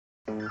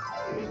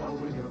Go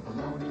with your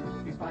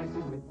bologna, be spicy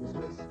with the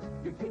Swiss.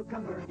 Your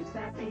cucumber is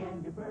snappy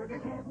and your burger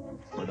can't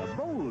miss. For the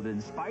bold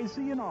and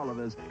spicy in all of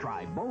us,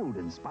 try bold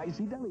and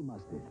spicy deli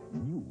mustard.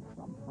 New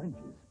from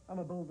French's. I'm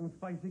a bold and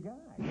spicy guy.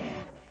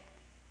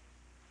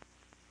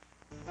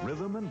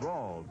 Rhythm and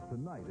Rawls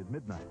tonight at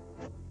midnight.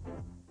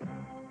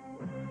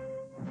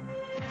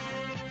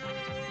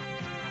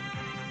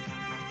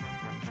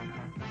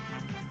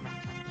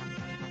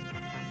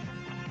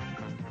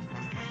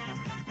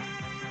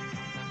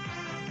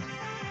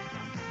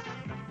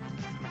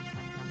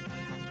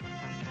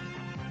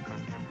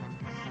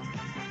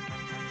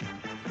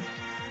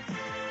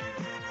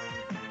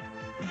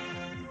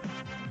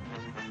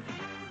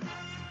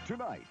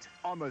 Tonight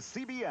on the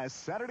CBS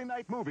Saturday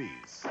Night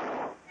Movies.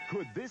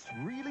 Could this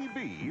really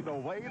be the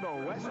way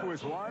the West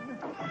was won?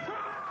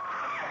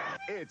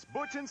 It's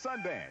Butch and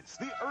Sundance,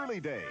 the early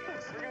days.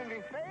 We're going to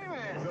be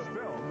famous. The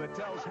film that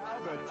tells how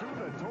the two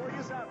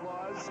notorious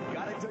outlaws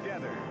got it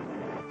together.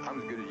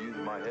 I'm as good at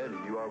using my head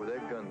as you are with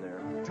that gun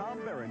there. Tom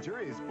Berenger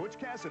is Butch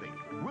Cassidy.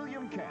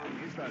 William Camp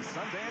is the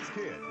Sundance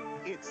Kid.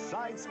 It's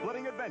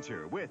side-splitting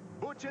adventure with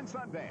Butch and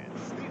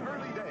Sundance, the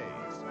early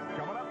days.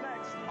 Coming up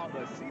next on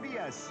the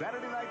CBS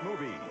Saturday Night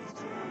Movies.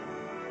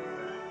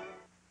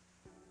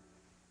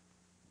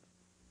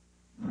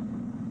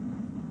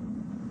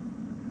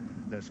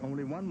 There's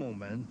only one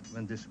moment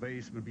when this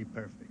vase will be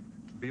perfect.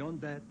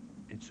 Beyond that,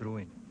 it's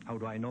ruin. How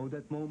do I know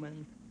that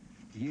moment?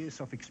 Years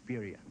of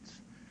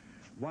experience.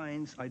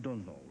 Wines, I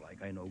don't know,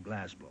 like I know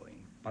glass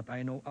blowing. But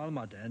I know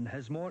Almaden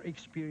has more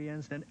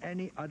experience than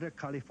any other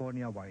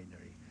California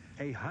winery.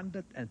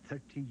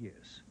 130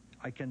 years.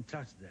 I can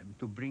trust them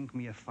to bring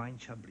me a fine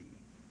Chablis.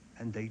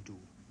 And they do,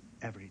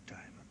 every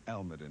time.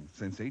 Almaden,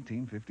 since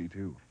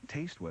 1852.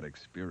 Taste what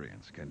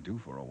experience can do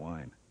for a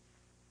wine.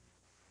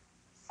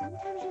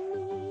 Sometimes you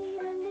need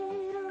a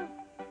little,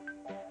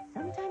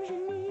 sometimes you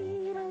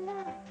need a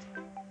lot.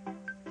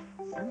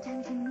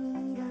 Sometimes you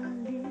need a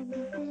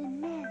little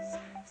finesse,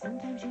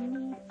 sometimes you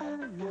need a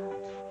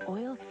lot.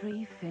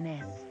 Oil-free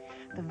Finesse,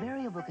 the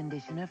variable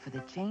conditioner for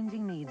the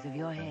changing needs of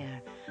your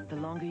hair. The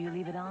longer you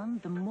leave it on,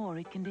 the more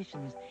it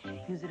conditions.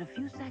 Use it a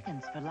few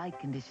seconds for light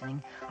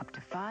conditioning, up to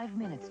 5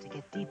 minutes to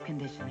get deep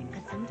conditioning.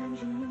 'Cause sometimes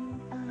you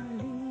need a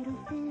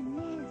little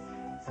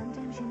finesse,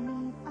 sometimes you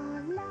need a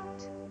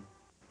lot.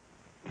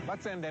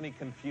 Let's end any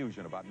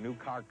confusion about new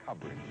car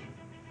coverage.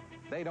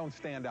 They don't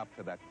stand up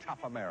to the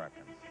tough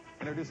Americans.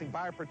 Introducing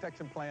Buyer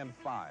Protection Plan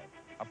 5,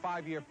 a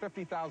 5-year,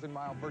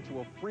 50,000-mile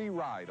virtual free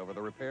ride over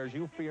the repairs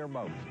you fear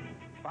most.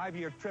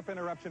 5-year trip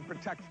interruption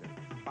protection,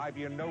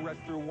 5-year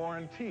no-rest-through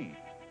warranty,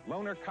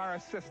 loaner car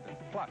assistance,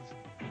 plus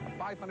a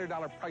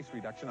 $500 price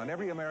reduction on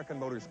every American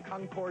Motors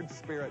Concorde,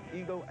 Spirit,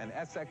 Eagle, and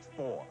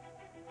SX4.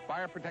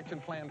 Buyer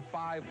Protection Plan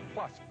 5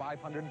 plus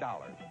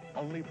 $500,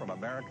 only from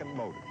American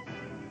Motors.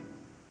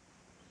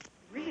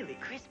 Really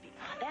crispy.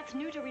 That's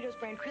new Doritos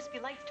brand Crispy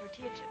Lights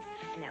tortilla chips.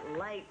 And that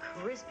light,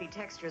 crispy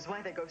texture is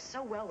why they go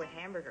so well with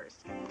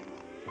hamburgers.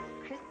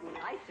 Crispy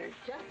Lights are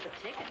just the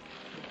ticket.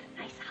 A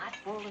nice hot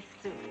bowl of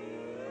soup.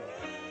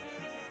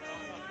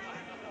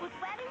 With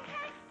wedding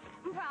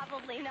cake?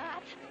 Probably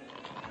not.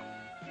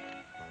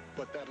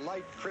 But that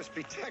light,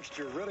 crispy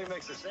texture really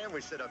makes a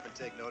sandwich sit up and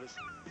take notice.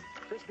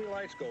 Crispy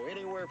Lights go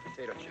anywhere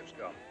potato chips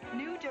go.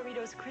 New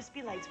Doritos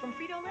Crispy Lights from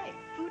Frito-Lay.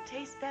 Food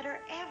tastes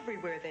better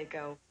everywhere they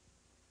go.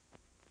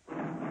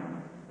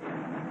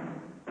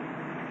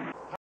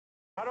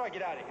 How do I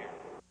get out of here?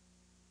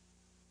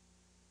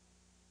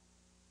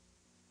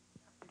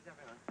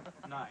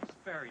 Nice,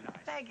 very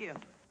nice. Thank you.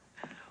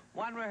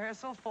 1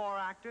 rehearsal, 4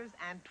 actors,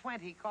 and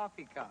 20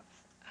 coffee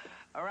cups.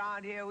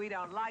 Around here, we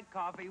don't like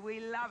coffee, we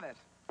love it.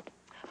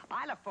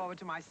 I look forward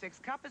to my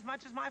 6th cup as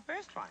much as my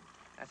first one.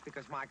 That's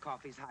because my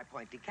coffee's High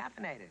Point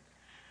decaffeinated.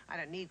 I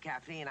don't need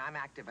caffeine, I'm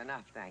active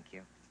enough, thank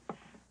you.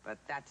 But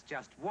that's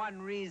just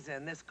one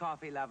reason this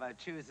coffee lover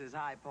chooses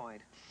High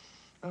Point.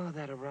 Oh,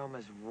 that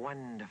aroma's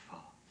wonderful.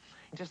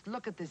 Just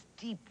look at this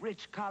deep,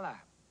 rich color.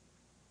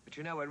 But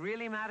you know what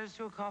really matters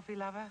to a coffee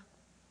lover?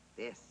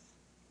 This.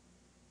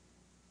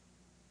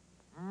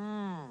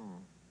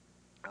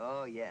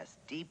 Oh, yes,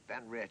 deep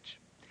and rich.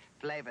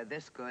 Flavor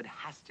this good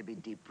has to be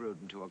deep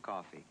brewed into a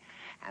coffee.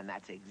 And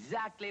that's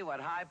exactly what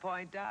High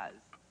Point does.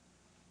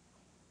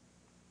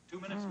 2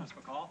 minutes, Miss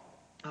Bacall.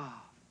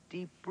 Oh,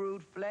 deep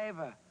brewed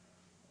flavor.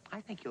 I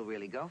think you'll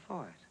really go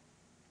for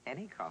it.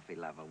 Any coffee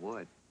lover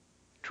would.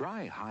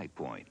 Try High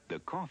Point, the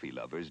coffee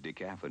lover's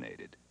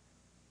decaffeinated.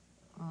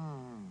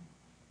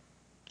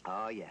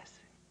 Oh, yes.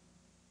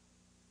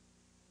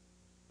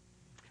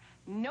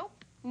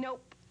 Nope,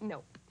 nope,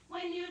 nope.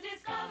 When you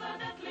discover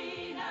the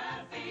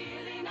cleaner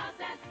feeling of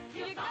zest,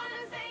 you're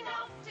gonna say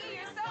no to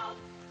yourself.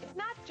 It's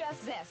not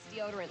just Zest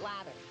deodorant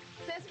lather.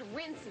 Zest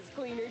rinses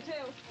cleaner,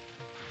 too.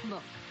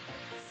 Look,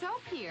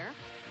 soap here,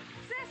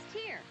 Zest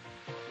here.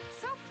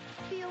 Soap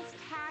feels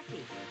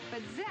tacky,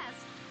 but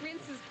Zest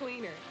rinses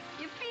cleaner.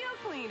 You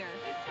feel cleaner.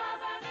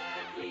 Discover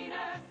the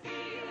cleaner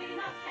feeling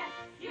of zest.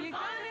 You're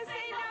gonna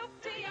say no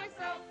to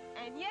yourself.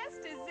 And yes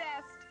to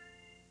Zest.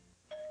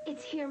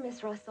 It's here,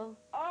 Miss Russell.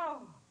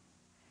 Oh,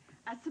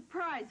 A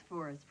surprise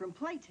for us from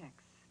Playtex.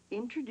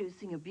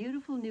 Introducing a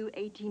beautiful new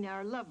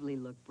 18-hour Lovely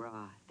Look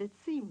bra that's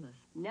seamless.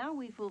 Now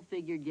we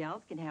full-figured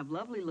gals can have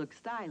lovely look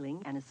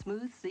styling and a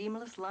smooth,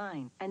 seamless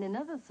line. And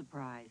another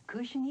surprise,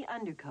 cushiony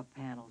undercup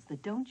panels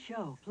that don't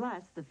show.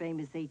 Plus, the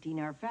famous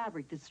 18-hour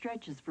fabric that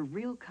stretches for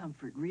real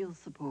comfort, real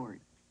support.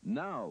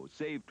 Now,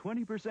 save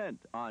 20%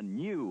 on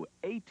new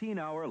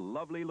 18-hour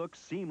Lovely Look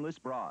seamless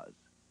bras.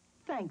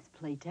 Thanks,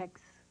 Playtex.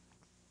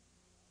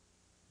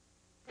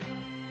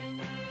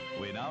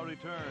 We now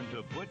return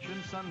to Butch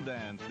and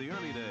Sundance, the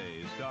early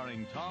days,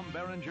 starring Tom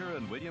Berenger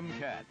and William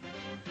Catt.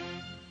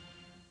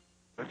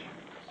 Butch?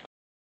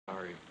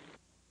 Sorry.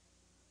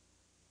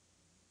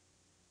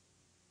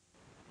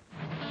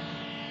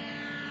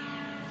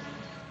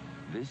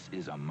 This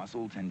is a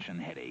muscle tension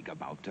headache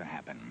about to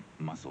happen.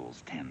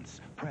 Muscles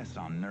tense, press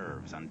on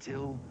nerves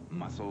until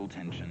muscle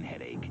tension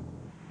headache.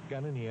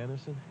 Got any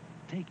Anacin?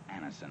 Take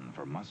Anacin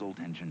for muscle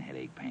tension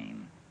headache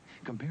pain.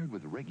 Compared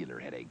with regular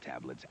headache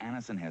tablets,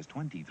 Anacin has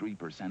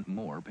 23%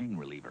 more pain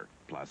reliever,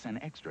 plus an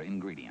extra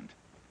ingredient.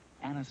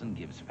 Anacin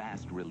gives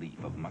fast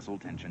relief of muscle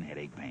tension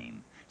headache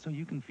pain, so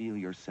you can feel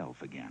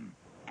yourself again.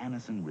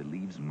 Anacin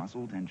relieves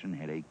muscle tension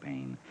headache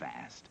pain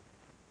fast.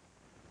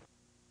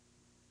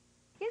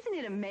 Isn't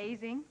it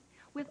amazing?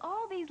 With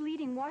all these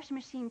leading washing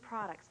machine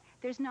products,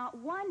 there's not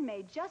one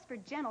made just for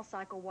gentle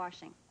cycle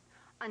washing.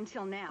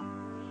 Until now.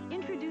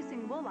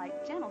 Introducing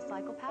Woolite Gentle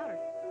Cycle Powder.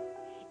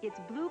 Its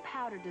blue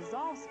powder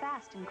dissolves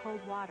fast in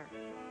cold water.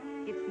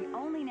 It's the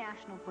only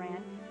national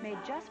brand made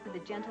just for the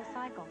gentle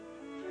cycle.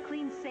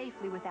 Cleans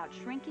safely without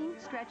shrinking,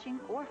 stretching,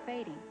 or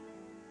fading.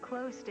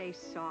 Clothes stay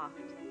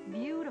soft,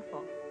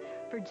 beautiful.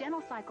 For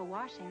gentle cycle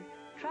washing,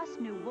 trust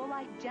new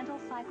Woolite Gentle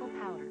Cycle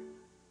Powder.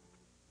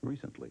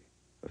 Recently,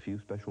 a few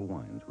special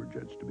wines were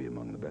judged to be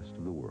among the best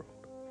of the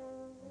world.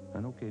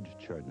 An oak-aged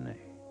Chardonnay,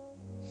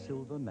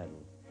 silver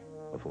medal,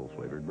 a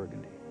full-flavored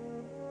Burgundy,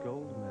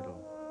 gold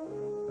medal,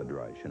 a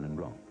dry Chenin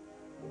Blanc,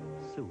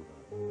 silver.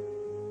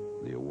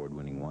 The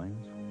award-winning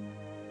wines,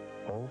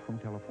 all from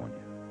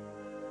California,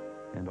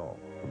 and all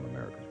from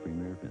America's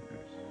premier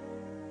vintners,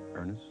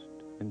 Ernest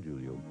and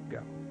Julio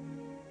Gallo.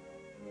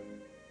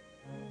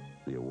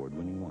 The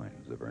award-winning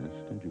wines of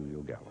Ernest and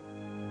Julio Gallo.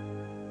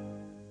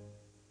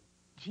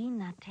 Jean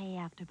Latte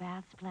After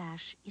Bath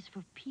Splash is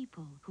for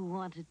people who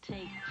want to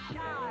take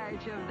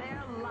charge of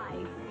their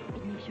life.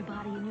 It makes your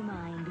body and your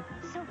mind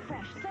so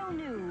fresh, so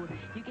new.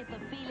 You get the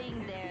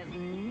feeling there's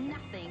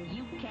nothing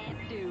you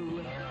can't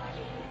do.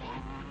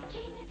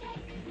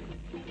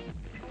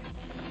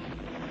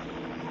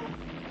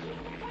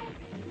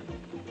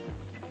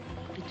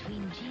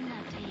 Between Jean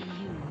Latte and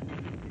you,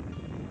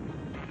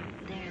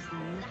 there's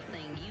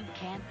nothing you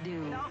can't do.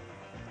 No,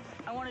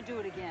 I want to do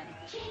it again.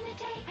 Jean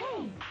Latte,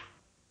 hey!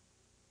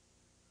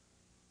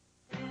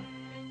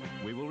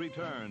 We will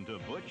return to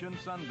Butch and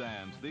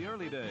Sundance, the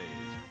early days,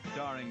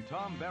 starring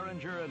Tom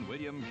Berenger and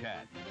William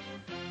Catt.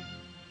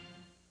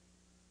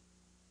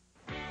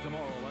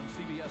 Tomorrow on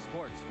CBS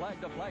Sports,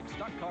 flag-to-flag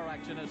stock car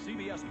action as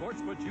CBS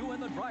Sports puts you in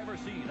the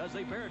driver's seat as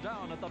they bear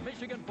down at the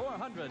Michigan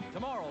 400.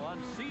 Tomorrow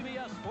on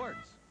CBS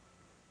Sports.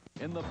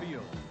 In the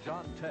field,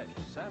 John Tesh,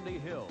 Sandy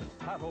Hill,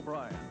 Pat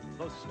O'Brien.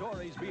 The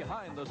stories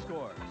behind the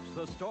scores.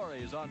 The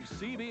stories on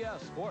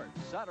CBS Sports,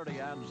 Saturday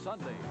and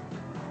Sunday.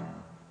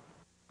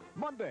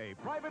 Monday,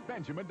 Private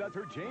Benjamin does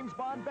her James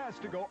Bond best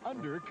to go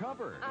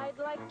undercover. I'd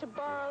like to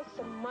borrow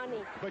some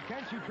money. But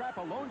can she trap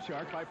a loan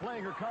shark by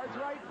playing her cards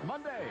right?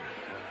 Monday.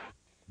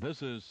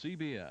 This is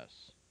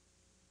CBS.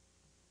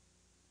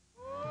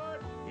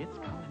 It's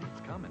coming,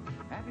 it's coming.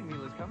 Happy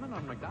Meal is coming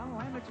on McDonald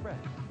Land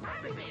Express.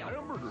 Happy Meal,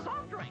 hamburger,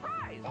 soft drink,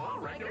 fries, all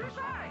regular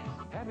size.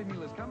 Happy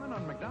Meal is coming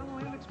on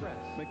McDonald Land Express.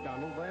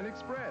 McDonald Land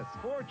Express.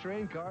 4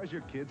 train cars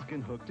your kids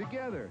can hook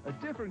together. A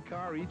different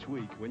car each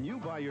week when you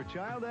buy your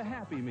child a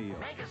Happy Meal.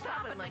 Make a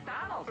stop at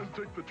McDonald's. And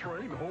take the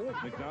train home.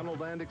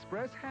 McDonald Land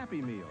Express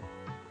Happy Meal.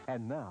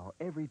 And now,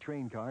 every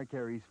train car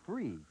carries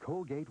free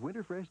Colgate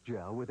Winterfresh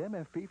Gel with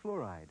MFP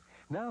fluoride.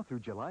 Now through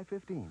July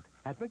 15th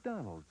at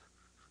McDonald's.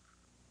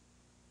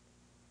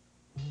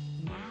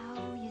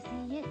 Now you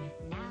see it,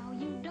 now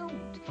you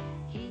don't.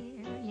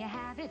 Here you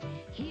have it,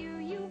 here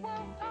you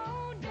won't.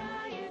 Oh,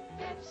 Diet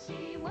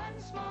Pepsi, 1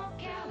 small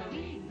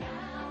calorie.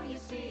 Now you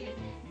see it,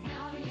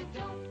 now you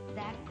don't.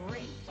 That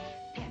great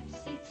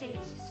Pepsi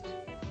taste.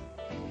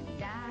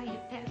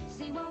 Diet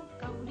Pepsi won't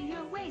go to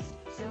your waist.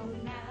 So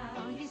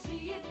now you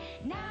see it,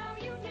 now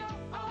you know.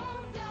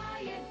 Oh,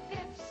 Diet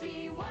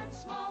Pepsi, 1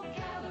 small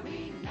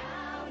calorie.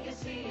 Now you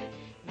see it,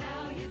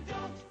 now you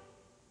don't.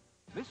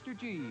 Mr.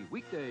 G,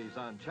 weekdays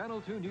on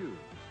Channel 2 News.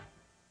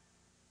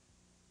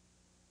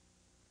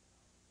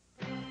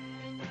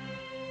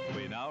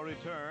 We now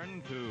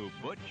return to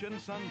Butch and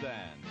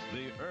Sundance,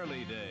 the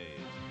early days.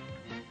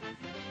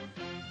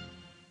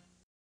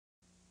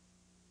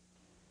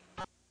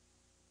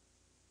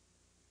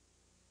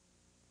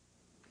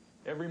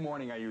 Every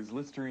morning I use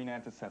Listerine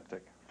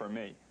antiseptic, for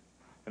me.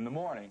 In the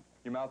morning,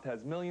 your mouth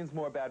has millions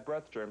more bad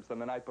breath germs than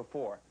the night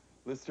before.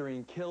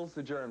 Listerine kills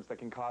the germs that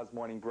can cause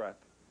morning breath.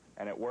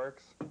 And it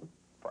works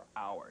for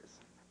hours.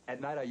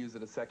 At night, I use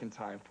it a second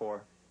time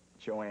for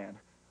Joanne.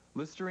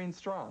 Listerine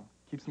Strong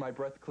keeps my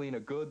breath clean a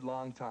good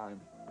long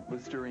time.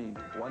 Listerine,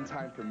 one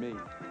time for me.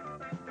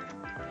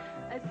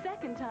 A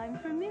second time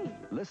for me.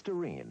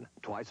 Listerine,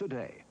 twice a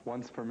day.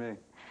 Once for me.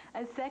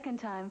 A second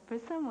time for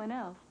someone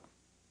else.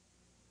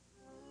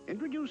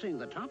 Introducing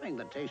the topping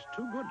that tastes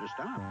too good to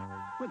stop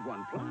with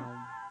one plop.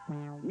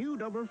 New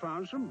Dover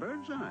Farms from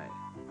Bird's Eye.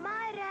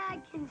 My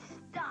dad can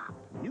stop.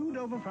 New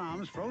Dover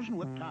Farms frozen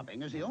whipped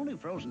topping is the only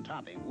frozen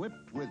topping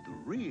whipped with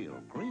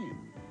real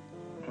cream.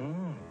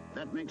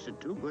 That makes it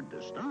too good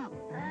to stop.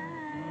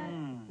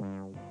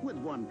 With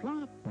one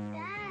plop.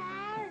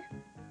 Dad.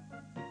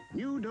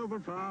 New Dover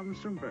Farms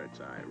from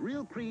Bird's Eye.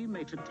 Real cream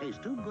makes it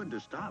taste too good to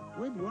stop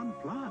with one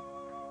plop.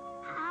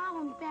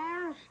 How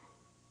embarrassing.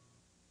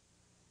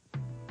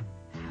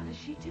 How does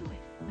she do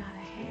it? Not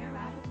a hair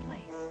out of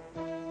place.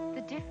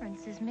 The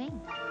difference is Mink.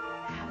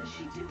 How does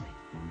she do it?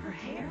 Her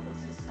hair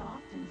looks as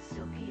soft and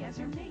silky as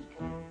her mink.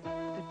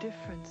 The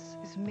difference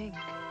is Mink.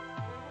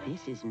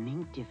 This is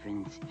Mink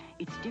Difference.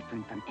 It's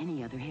different from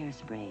any other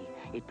hairspray.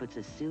 It puts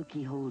a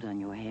silky hold on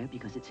your hair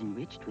because it's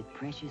enriched with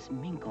precious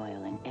mink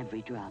oil in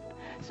every drop.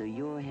 So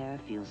your hair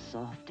feels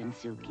soft and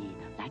silky,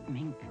 like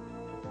mink.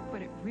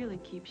 But it really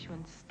keeps you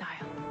in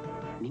style.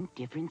 Mink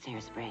Difference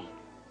hairspray.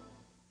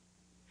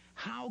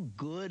 How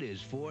good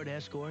is Ford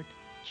Escort?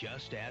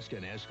 Just ask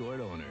an Escort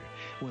owner.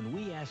 When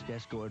we asked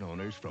Escort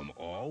owners from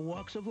all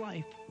walks of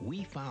life,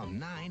 we found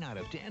 9 out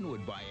of 10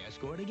 would buy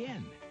Escort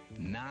again.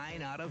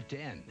 9 out of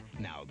 10.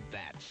 Now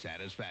that's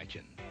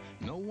satisfaction.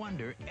 No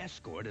wonder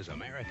Escort is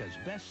America's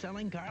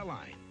best-selling car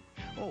line.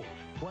 Oh,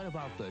 what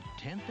about the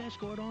 10th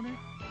Escort owner?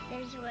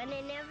 There's one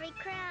in every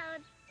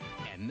crowd.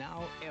 And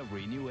now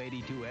every new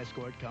 82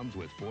 Escort comes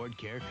with Ford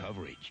Care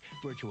coverage.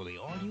 Virtually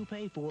all you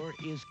pay for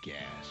is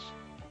gas.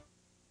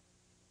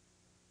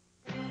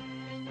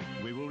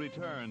 We will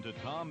return to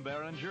Tom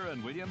Berenger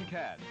and William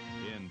Katz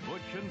in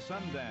Butch and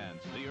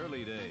Sundance, the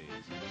early days.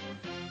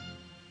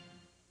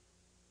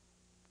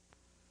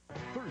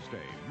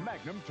 Thursday,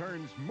 Magnum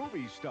turns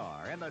movie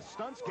star and the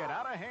stunts get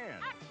out of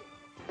hand.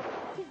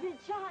 He's been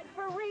shot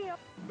for real.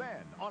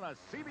 Then, on a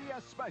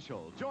CBS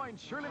special, join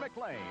Shirley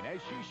MacLaine as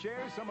she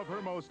shares some of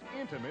her most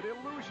intimate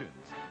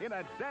illusions in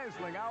a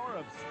dazzling hour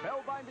of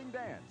spellbinding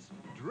dance,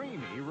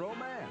 dreamy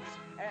romance,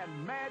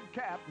 and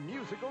madcap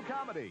musical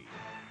comedy.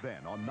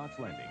 Then, on Knots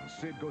Landing,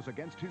 Sid goes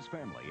against his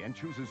family and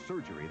chooses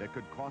surgery that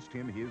could cost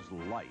him his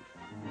life.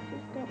 I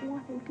just don't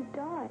want him to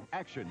die.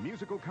 Action,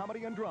 musical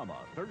comedy, and drama,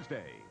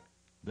 Thursday.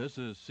 This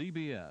is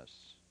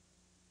CBS.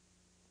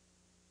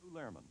 Lou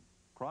Lehrman,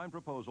 crime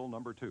proposal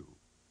number 2.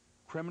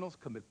 Criminals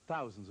commit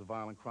thousands of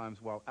violent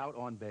crimes while out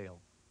on bail.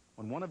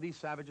 When one of these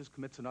savages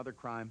commits another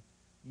crime,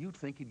 you'd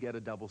think he'd get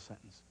a double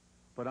sentence.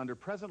 But under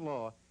present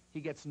law,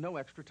 he gets no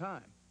extra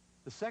time.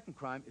 The second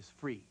crime is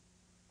free,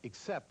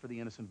 except for the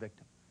innocent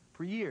victim.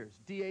 For years,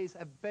 DAs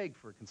have begged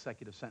for a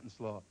consecutive sentence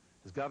law.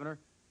 As governor,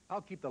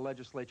 I'll keep the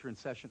legislature in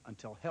session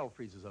until hell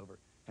freezes over,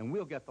 and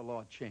we'll get the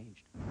law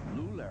changed.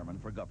 Lou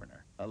Lehrman for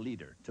governor, a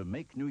leader to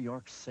make New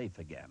York safe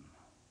again.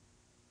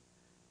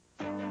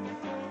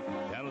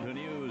 Channel 2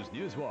 News,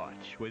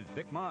 Newswatch with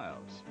Vic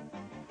Miles.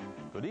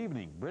 Good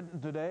evening.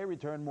 Britain today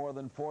returned more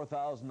than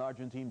 4,000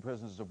 Argentine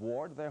prisoners of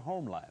war to their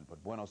homeland,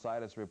 but Buenos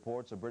Aires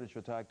reports a British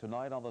attack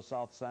tonight on the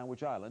South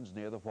Sandwich Islands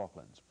near the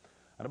Falklands.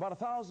 And about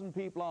 1,000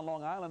 people on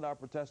Long Island are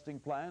protesting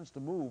plans to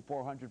move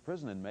 400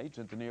 prison inmates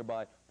into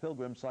nearby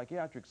Pilgrim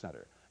Psychiatric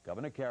Center.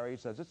 Governor Carey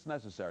says it's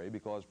necessary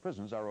because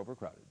prisons are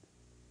overcrowded.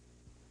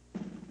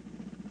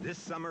 This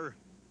summer,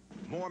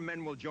 more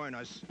men will join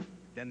us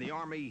than the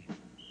Army,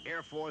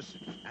 Air Force,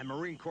 and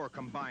Marine Corps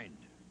combined.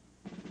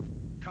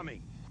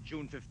 Coming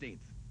June 15th.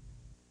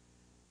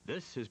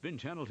 This has been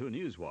Channel 2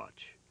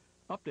 Newswatch.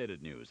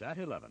 Updated news at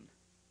 11.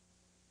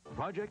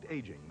 Project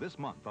Aging this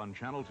month on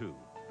Channel 2.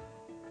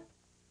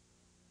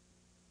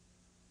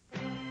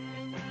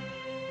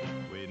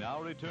 We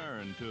now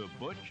return to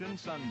Butch and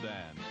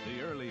Sundance,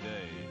 the early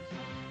days.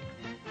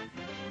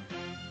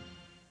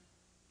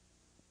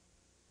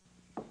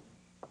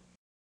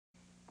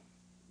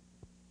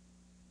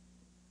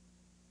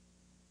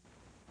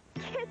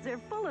 Kids are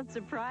full of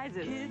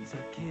surprises. Kids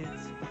are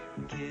kids.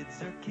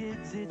 Kids are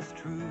kids, it's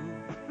true.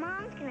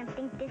 Mom's gonna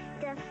think this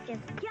stuff's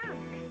just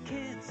junk.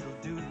 Kids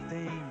will do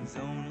things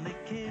only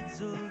kids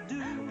will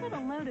do. What a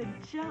load of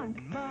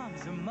junk.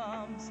 Moms are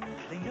moms.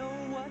 They know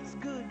what's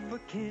good for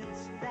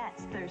kids.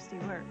 That's thirsty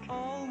work.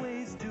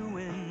 Always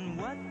doing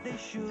what they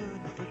should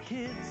for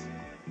kids.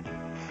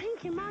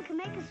 Think your mom can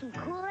make us some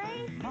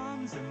Kool-Aid?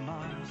 Moms are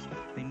moms.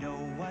 They know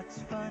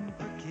what's fun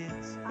for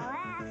kids. I'll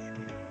ask.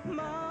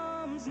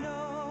 Moms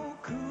know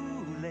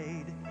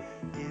Kool-Aid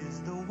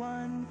is the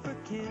one for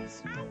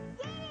kids. I did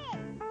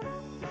it!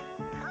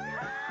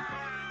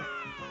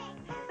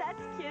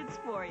 That's kids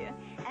for you.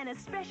 And as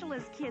special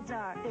as kids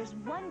are, there's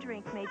one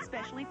drink made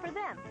specially for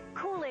them.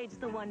 Kool-Aid's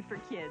the one for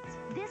kids.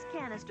 This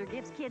canister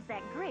gives kids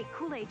that great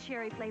Kool-Aid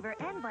cherry flavor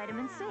and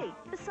vitamin C.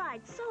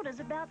 Besides, soda's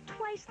about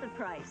twice the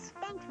price.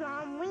 Thanks,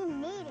 Mom. We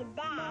needed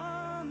that.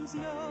 Moms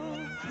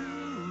know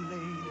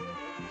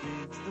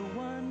Kool-Aid. it's the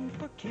one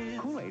for kids.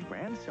 Kool-Aid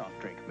brand soft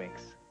drink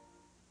mix.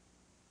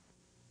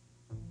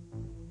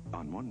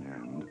 On one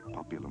hand,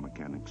 Popular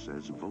Mechanics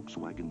says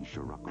Volkswagen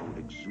Scirocco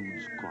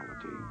exudes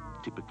quality,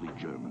 typically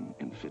German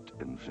in fit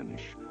and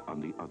finish. On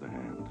the other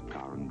hand,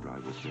 Car and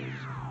Driver says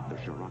the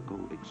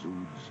Scirocco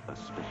exudes a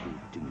special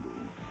tingle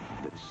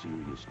that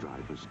serious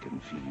drivers can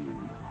feel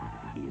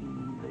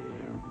in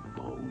their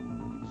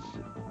bones.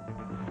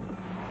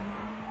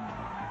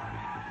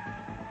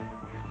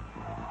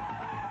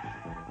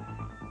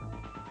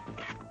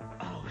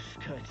 Oh,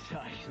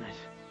 ausgezeichnet.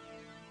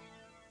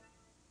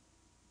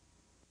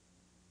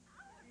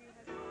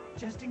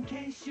 Just in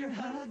case you're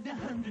hugged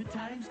 100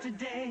 times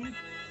today.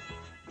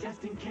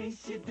 Just in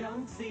case you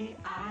don't see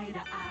eye to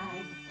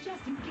eye.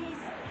 Just in case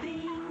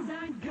things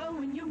aren't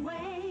going your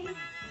way.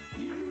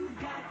 You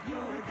got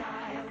your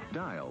Dial.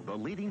 Dial, the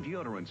leading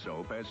deodorant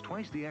soap, has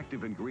twice the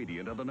active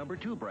ingredient of the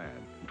 #2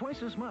 brand.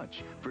 Twice as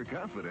much for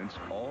confidence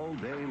all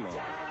day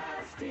long.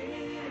 Just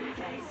in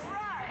case.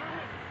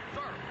 Right.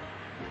 Sir.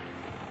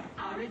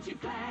 Aren't you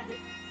glad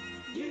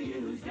you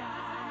used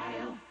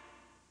Dial?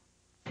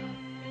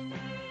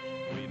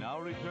 We now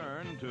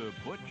return to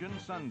Butch and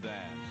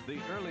Sundance, the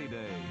early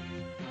days.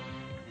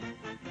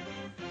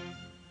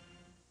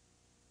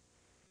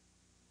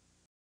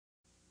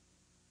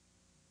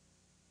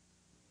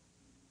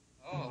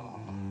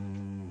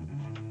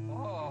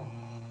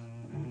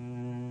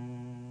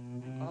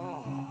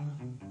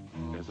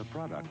 There's a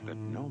product that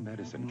no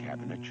medicine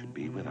cabinet should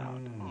be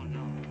without. Oh,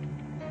 no.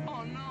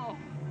 Oh, no.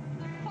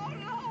 Oh,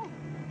 no.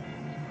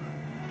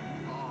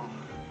 Oh,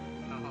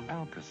 no.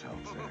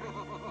 Alka-Seltzer.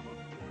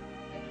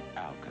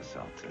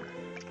 Alka-Seltzer.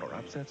 For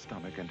upset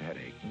stomach and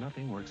headache,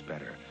 nothing works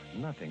better.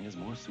 Nothing is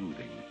more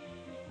soothing.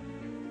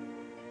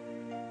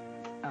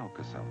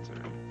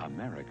 Alka-Seltzer,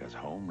 America's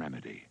home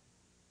remedy.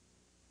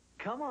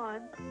 Come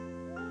on.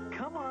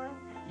 Come on.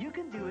 You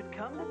can do it.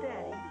 Come to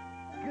Daddy.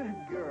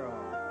 Good girl.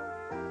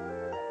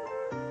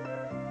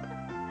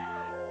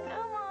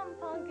 Come on,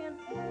 Pumpkin.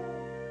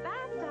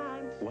 Bath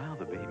time. While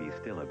the baby's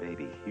still a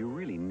baby, you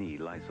really need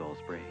Lysol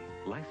spray.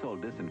 Lysol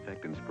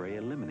disinfectant spray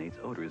eliminates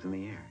odors in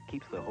the air,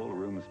 keeps the whole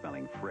room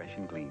smelling fresh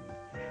and clean.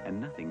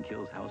 And nothing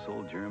kills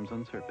household germs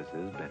on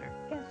surfaces better.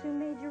 Guess who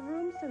made your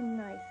room so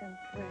nice and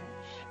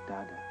fresh?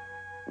 Dada.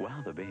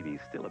 While the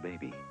baby's still a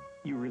baby,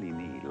 you really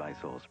need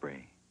Lysol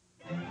spray.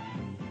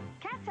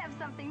 Cats have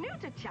something new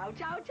to chow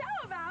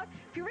about.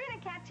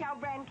 Purina Cat Chow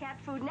brand cat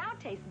food now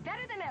tastes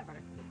better than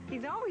ever.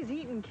 He's always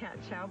eaten cat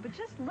chow, but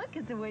just look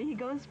at the way he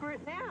goes for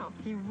it now.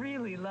 He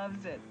really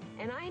loves it.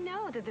 And I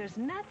know that there's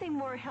nothing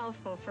more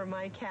healthful for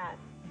my cat.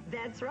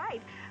 That's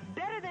right.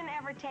 Better than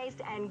ever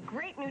taste and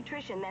great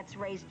nutrition that's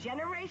raised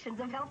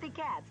generations of healthy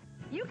cats.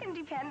 You can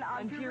depend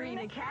on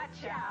Purina Cat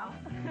Chow.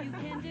 You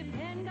can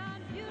depend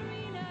on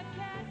Purina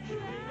Cat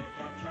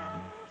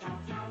Chow. Chow,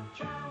 chow,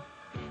 chow.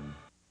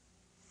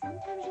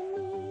 Sometimes you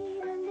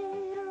need a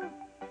little,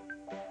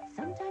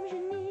 sometimes you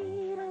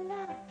need a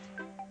lot.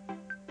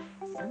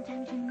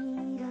 Sometimes you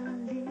need a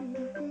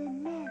little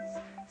finesse,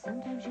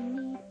 sometimes you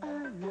need a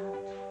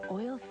lot.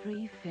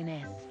 Oil-free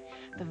Finesse,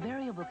 the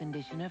variable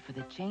conditioner for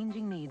the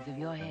changing needs of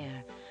your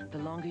hair. The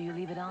longer you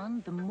leave it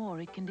on, the more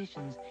it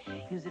conditions.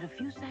 Use it a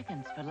few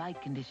seconds for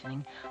light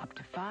conditioning, up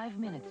to 5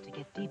 minutes to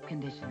get deep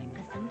conditioning.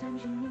 'Cause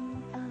sometimes you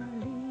need a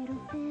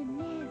little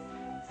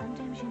finesse,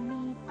 sometimes you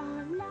need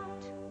a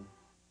lot.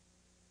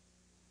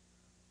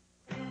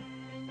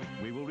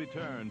 We will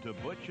return to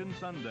Butch and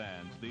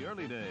Sundance, the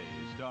early days,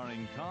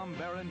 starring Tom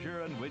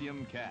Berenger and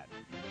William Catt.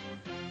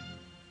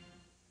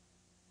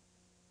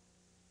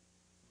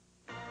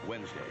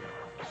 Wednesday,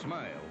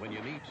 smile when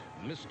you meet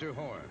Mr.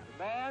 Horn.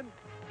 The man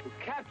who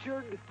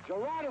captured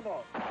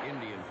Geronimo.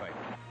 Indian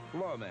fighter,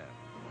 lawman,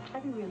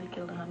 Have you really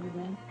killed 100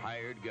 men?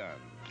 hired gun.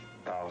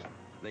 1,000.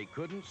 They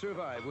couldn't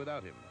survive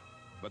without him,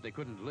 but they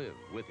couldn't live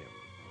with him.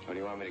 What do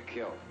you want me to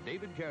kill?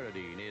 David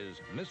Carradine is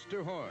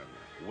Mr. Horn,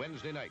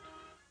 Wednesday night.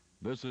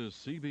 This is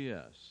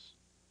CBS.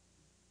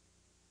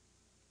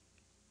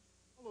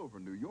 All over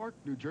New York,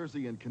 New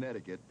Jersey, and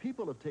Connecticut,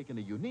 people have taken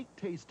a unique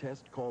taste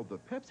test called the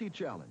Pepsi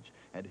Challenge.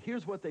 And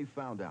here's what they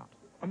found out.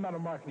 I'm not a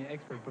marketing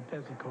expert, but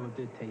Pepsi Cola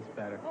did taste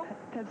better.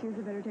 Pepsi is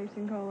a better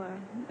tasting cola,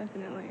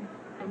 definitely.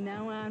 From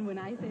now on, when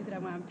I say that I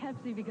want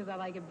Pepsi because I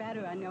like it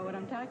better, I know what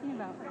I'm talking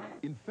about.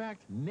 In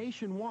fact,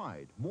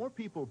 nationwide, more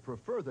people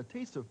prefer the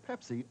taste of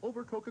Pepsi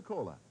over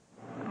Coca-Cola.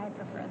 I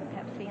prefer the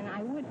Pepsi, and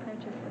I would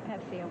purchase the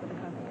Pepsi over the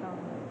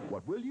Coca-Cola.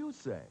 What will you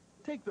say?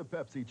 Take the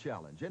Pepsi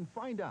Challenge and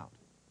find out.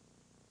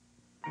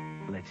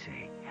 Let's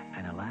see,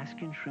 an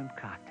Alaskan shrimp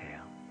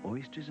cocktail,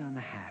 oysters on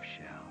the half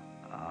shell.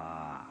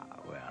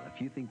 Well, if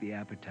you think the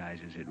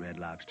appetizers at Red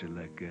Lobster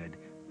look good,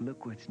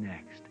 look what's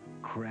next.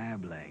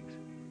 Crab legs.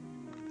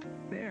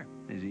 There,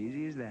 as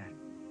easy as that.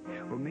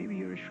 Or maybe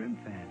you're a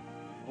shrimp fan.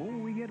 Oh,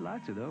 we get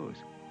lots of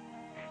those.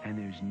 And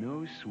there's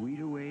no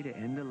sweeter way to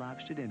end a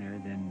lobster dinner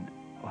than...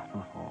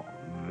 Oh,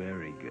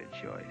 very good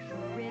choice.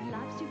 Red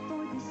Lobster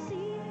for the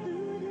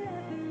seafood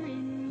lover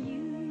in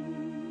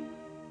you.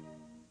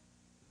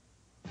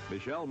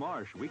 Michelle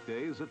Marsh,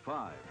 weekdays at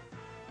 5.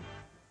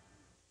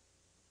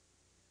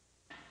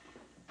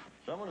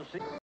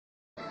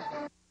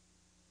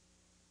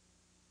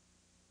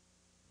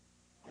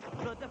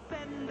 The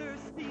Defender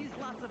sees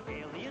lots of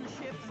alien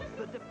ships.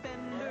 The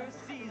Defender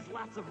sees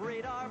lots of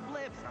radar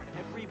blips.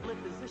 Every blip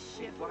is a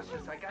ship. Watch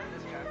this, I got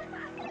this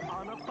guy.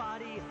 On a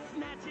body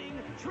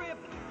snatching trip.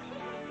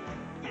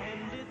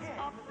 And it's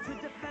up to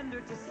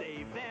Defender to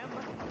save them.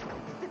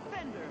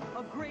 Defender,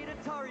 a great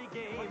Atari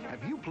game.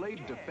 Have you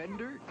played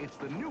Defender? It's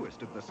the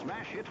newest of the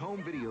smash hit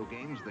home video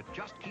games that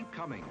just keep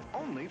coming,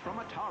 only from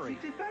Atari.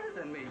 She's better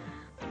than me.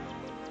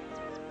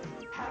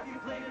 Have you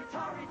played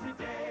Atari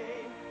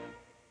today?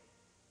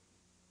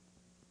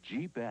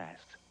 Jeep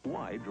asks,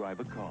 why drive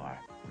a car?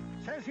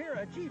 Says here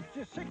a Jeep's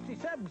just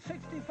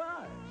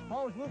 $67.65.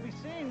 Suppose we'll be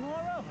seeing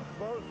more of them.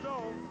 Suppose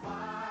so.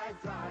 Why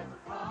drive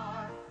a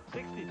car?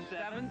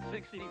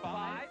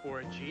 $67.65 for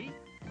a Jeep?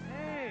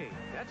 Hey,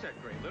 that's a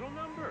great little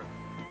number.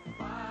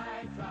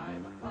 Why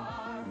drive a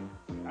car?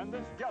 And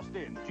this just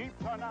in,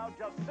 Jeeps are now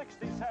just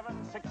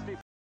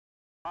 $67.65.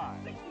 $67.65?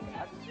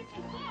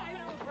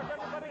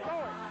 Everybody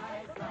going.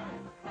 Why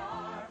drive a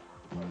car?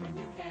 When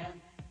you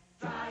can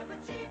drive a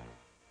Jeep.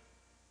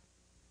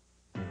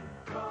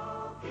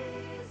 Coke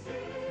is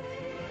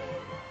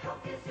it?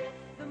 Coke is it?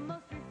 The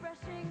most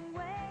refreshing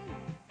way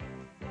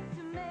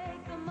to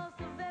make the most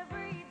of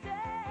every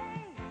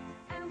day.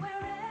 And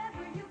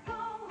wherever you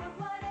go and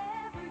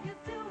whatever you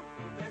do,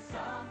 There's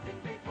something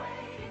big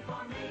waiting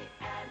for me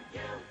and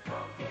you.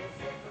 Coke is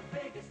it? The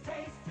biggest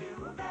taste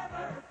you've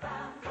ever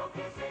found. Coke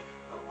is it?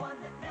 The one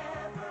that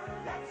never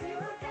lets you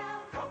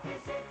down. Coke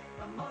is it?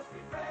 The most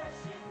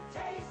refreshing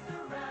taste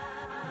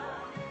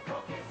around.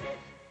 Coke is it?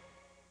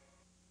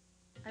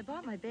 I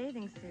bought my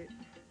bathing suit,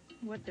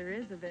 what there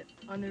is of it,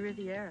 on the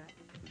Riviera.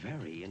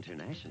 Very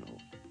international.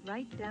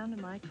 Right down to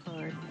my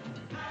card.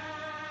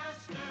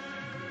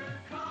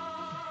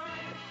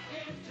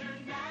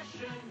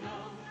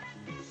 International,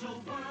 so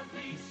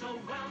worldly, so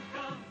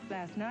welcome.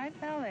 Last night,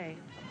 L.A.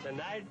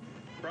 Tonight,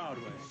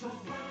 Broadway. So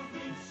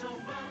worldly, so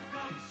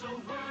welcome, so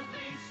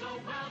worldly, so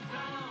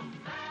welcome.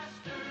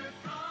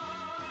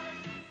 MasterCard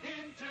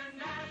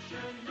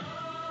International.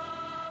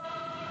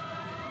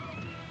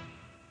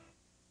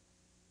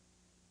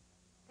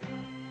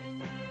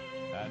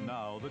 And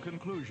now, the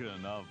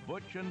conclusion of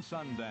Butch and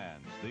Sundance,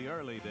 the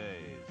early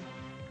days.